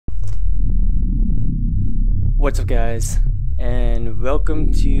What's up, guys, and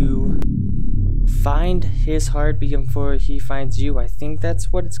welcome to Find His Heart Before He Finds You. I think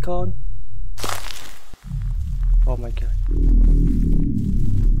that's what it's called. Oh my god.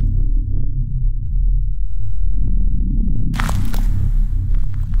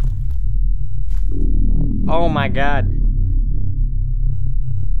 Oh my god.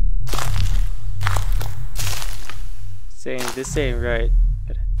 This ain't right.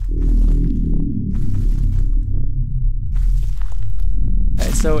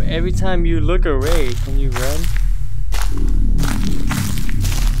 Alright, so every time you look away, can you run?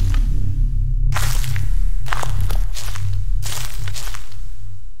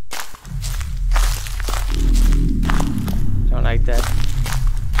 Don't like that.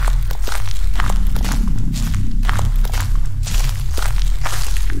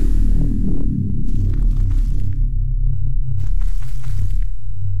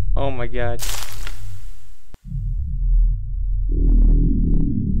 Oh my god.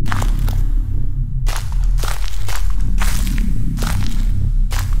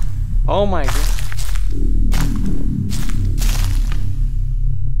 Oh my god.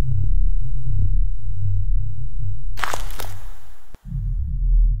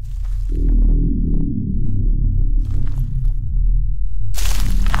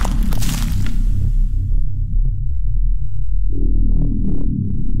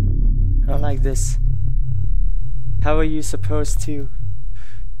 I don't like this. How are you supposed to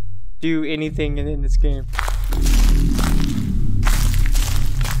do anything in this game?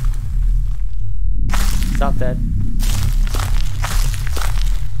 Stop that.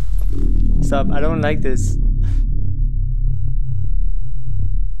 Stop. I don't like this.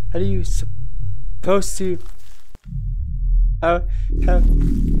 How are you supposed to... How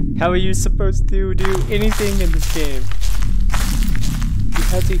are you supposed to do anything in this game? You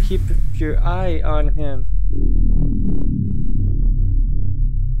have to keep your eye on him.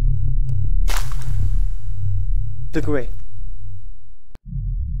 Look away.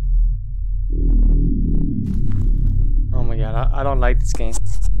 Oh my god, I don't like this game.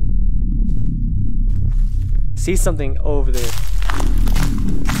 See something over there.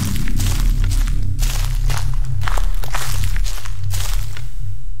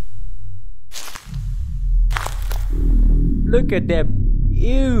 Look at that.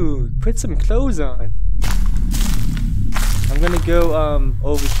 Ew, put some clothes on. I'm gonna go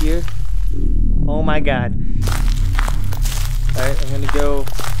over here. Oh my god. Alright, I'm gonna go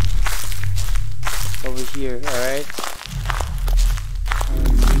over here, alright?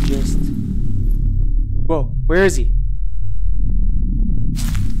 Just... Whoa, where is he?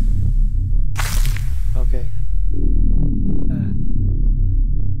 Okay.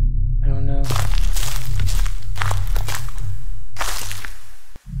 I don't know.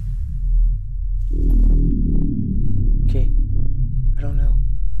 Okay. I don't know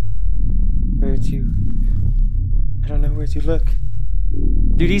where to... I don't know where to look.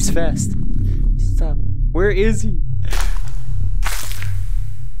 Dude, he's fast. Stop. Where is he?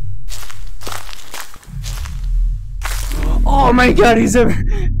 Oh my god, he's over.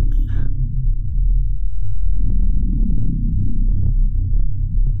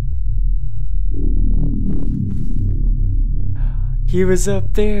 He was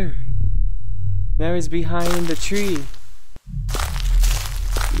up there. Now he's behind the tree.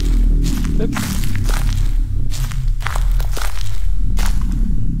 Look.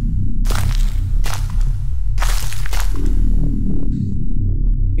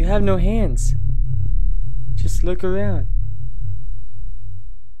 You have no hands. Just look around.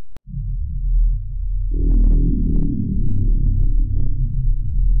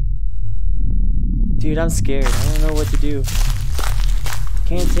 Dude, I'm scared. I don't know what to do.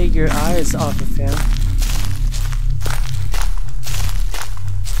 Can't take your eyes off of him.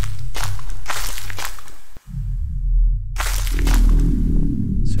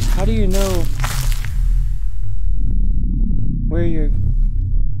 So how do you know where you're...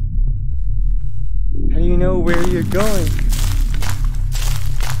 How do you know where you're going?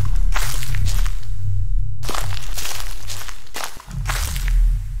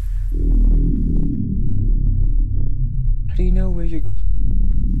 How do you know where you're...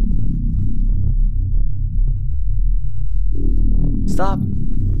 Stop!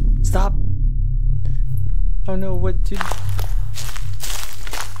 Stop! I don't know what to...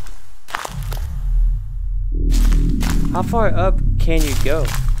 How far up can you go?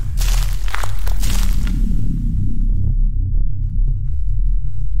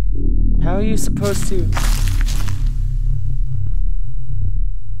 How are you supposed to...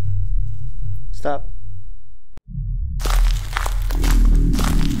 Stop.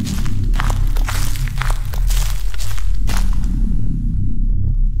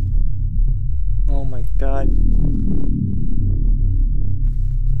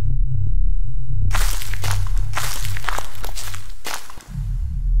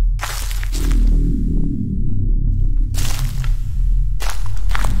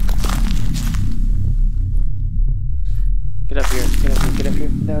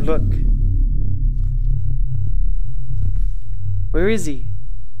 is he?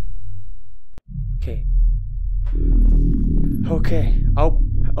 Okay. Okay.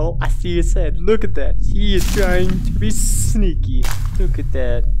 Oh, I see his head. Look at that. He is trying to be sneaky. Look at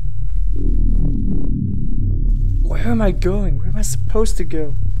that. Where am I going? Where am I supposed to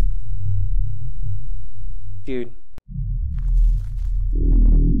go? Dude.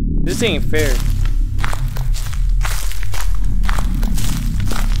 This ain't fair.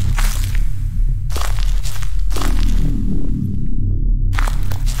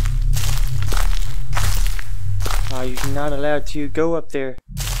 Oh, you're not allowed to go up there.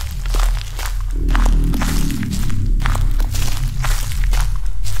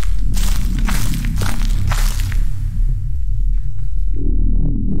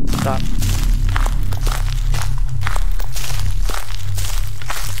 Stop.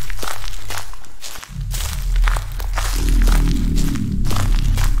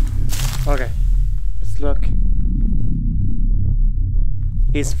 Okay, let's look.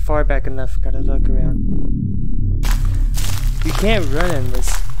 He's far back enough. Gotta look around. You can't run in this.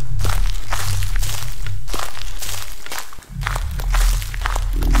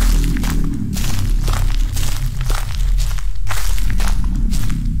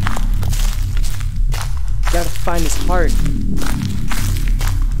 Gotta find his heart.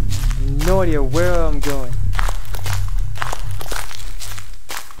 No idea where I'm going.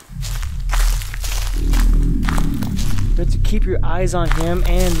 You have to keep your eyes on him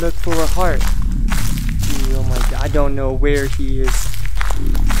and look for a heart. Oh my god, I don't know where he is.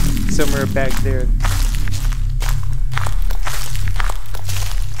 Somewhere back there.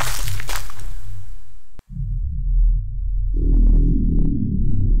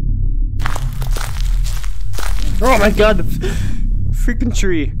 Oh my god, the freaking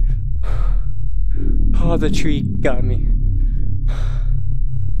tree. Oh, the tree got me.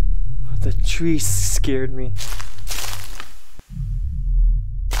 The tree scared me.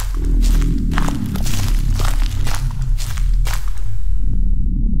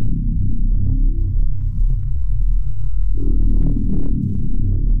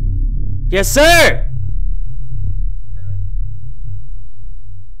 Yes, sir!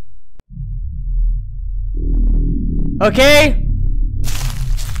 Okay?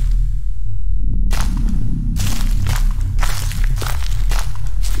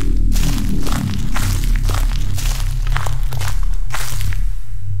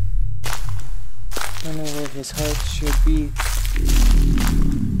 I don't know where his heart should be.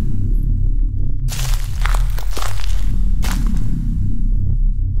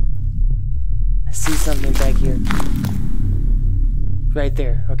 I see something back here. Right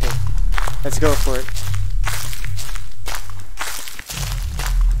there. Okay. Let's go for it.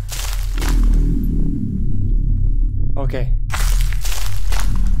 Okay.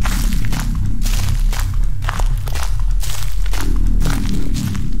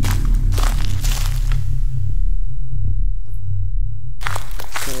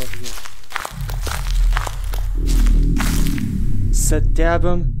 Go over here. Set dab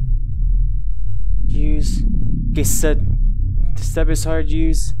him. Use. Okay, set. Step is hard.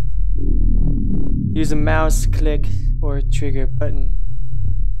 Use. Use a mouse, click, or trigger button.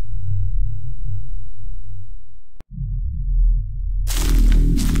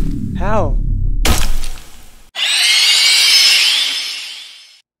 How?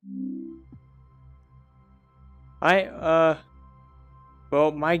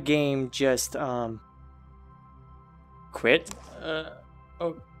 Well, my game just, quit.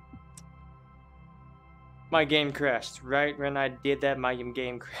 Oh. My game crashed. Right when I did that, my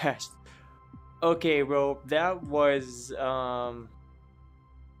game crashed. Okay, bro, that was,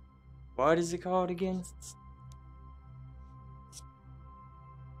 what is it called again?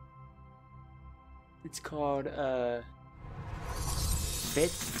 It's called,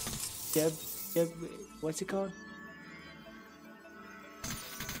 what's it called?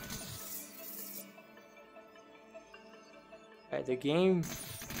 Alright, the game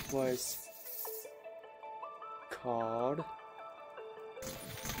was called...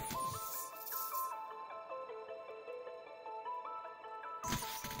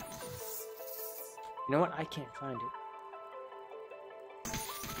 You know what? I can't find it.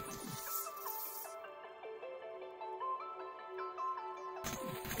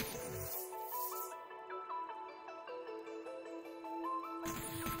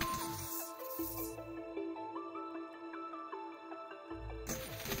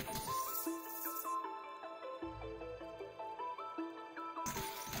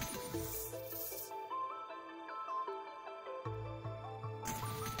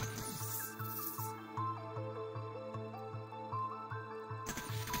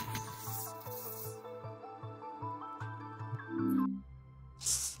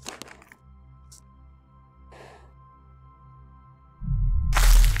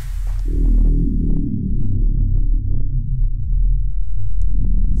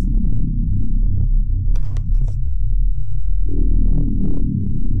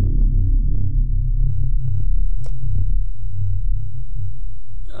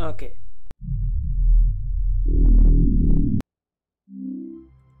 Okay.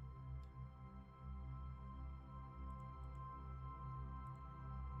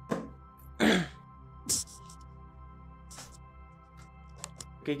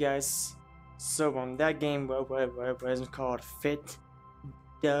 Okay, guys. So that game was called Fit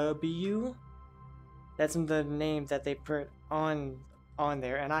W. That's the name that they put on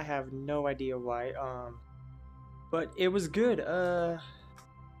there, and I have no idea why. But it was good.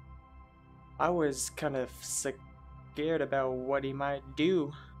 I was kind of scared about what he might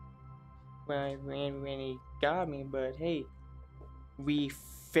do when he got me, but hey, we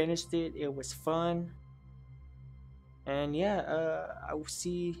finished it. It was fun, and yeah, I will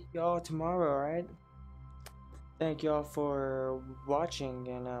see y'all tomorrow. All right. Thank y'all for watching,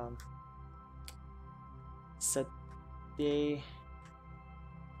 and stay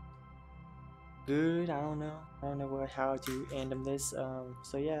good. I don't know how to end this.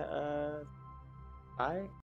 So yeah, bye.